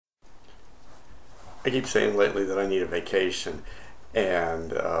I keep saying lately that I need a vacation,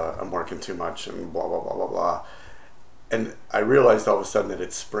 and I'm working too much and blah blah blah blah blah. And I realized all of a sudden that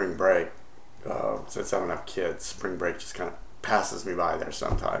it's spring break. Since I don't have kids, spring break just kind of passes me by there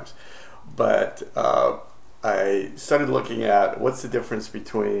sometimes. But I started looking at what's the difference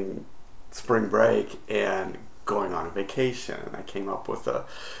between spring break and going on a vacation, and I came up with a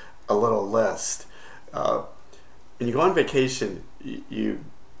little list. Uh, when you go on vacation, you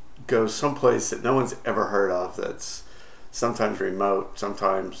go someplace that no one's ever heard of, that's sometimes remote,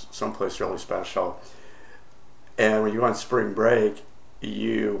 sometimes someplace really special. And when you go on spring break,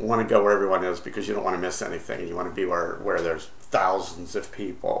 you want to go where everyone is because you don't want to miss anything. You want to be where there's thousands of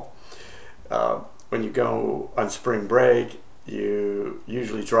people. When you go on spring break, you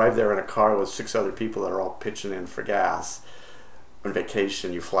usually drive there in a car with six other people that are all pitching in for gas. On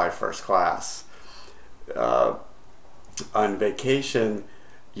vacation, you fly first class. Uh, on vacation,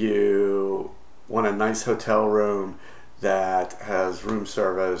 you want a nice hotel room that has room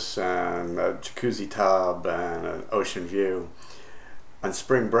service and a jacuzzi tub and an ocean view. On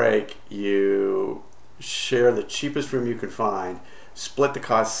spring break, you share the cheapest room you can find, split the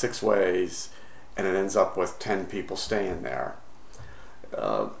cost six ways, and it ends up with 10 people staying there.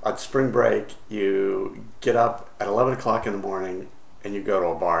 On spring break, you get up at 11 o'clock in the morning and you go to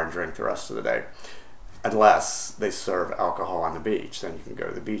a bar and drink the rest of the day. Unless they serve alcohol on the beach, then you can go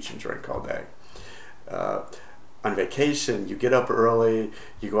to the beach and drink all day. Uh, on vacation, you get up early,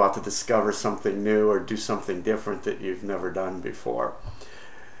 you go out to discover something new or do something different that you've never done before.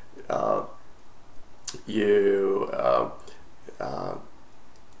 Uh, you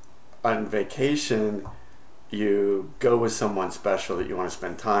On vacation, you go with someone special that you want to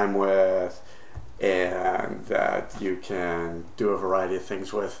spend time with and that you can do a variety of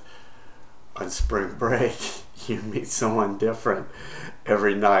things with. On spring break, you meet someone different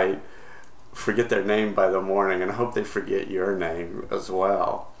every night, forget their name by the morning, and hope they forget your name as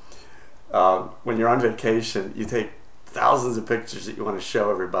well. When you're on vacation, you take thousands of pictures that you want to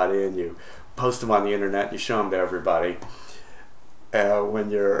show everybody, and you post them on the internet, and you show them to everybody. When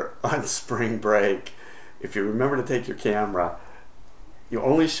you're on spring break, if you remember to take your camera, you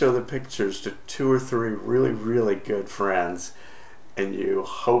only show the pictures to two or three really, really good friends, and you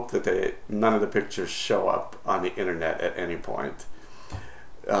hope that none of the pictures show up on the internet at any point.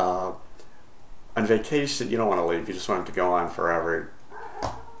 On vacation, you don't want to leave, you just want it to go on forever.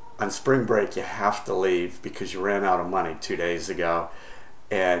 On spring break, you have to leave because you ran out of money 2 days ago,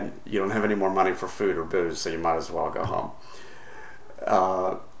 and you don't have any more money for food or booze, so you might as well go home.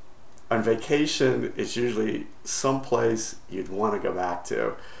 On vacation, it's usually someplace you'd want to go back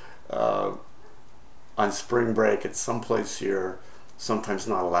to. On spring break, it's someplace you're sometimes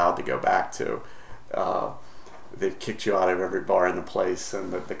not allowed to go back to. They've kicked you out of every bar in the place,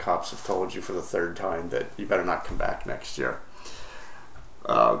 and the cops have told you for the third time that you better not come back next year.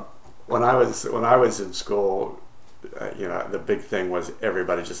 When I was in school, the big thing was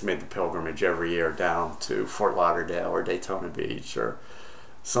everybody just made the pilgrimage every year down to Fort Lauderdale or Daytona Beach or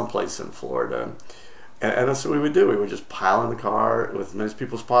someplace in Florida. And that's what we would do. We would just pile in the car with as many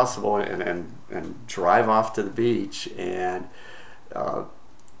people as possible and drive off to the beach. And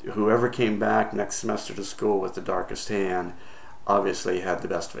whoever came back next semester to school with the darkest hand obviously had the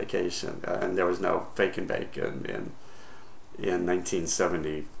best vacation. And there was no fake and bake in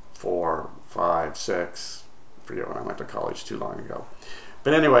 1974, 5, 6. I forget when I went to college, too long ago.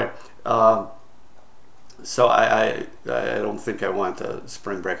 But anyway, so I don't think I want a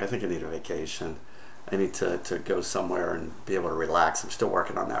spring break. I think I need a vacation. I need to go somewhere and be able to relax. I'm still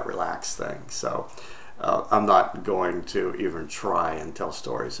working on that relax thing. So I'm not going to even try and tell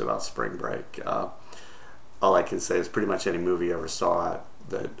stories about spring break. All I can say is pretty much any movie you ever saw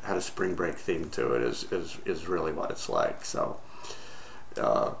that had a spring break theme to it is really what it's like. So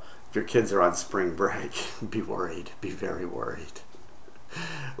if your kids are on spring break, be worried. Be very worried.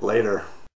 Later.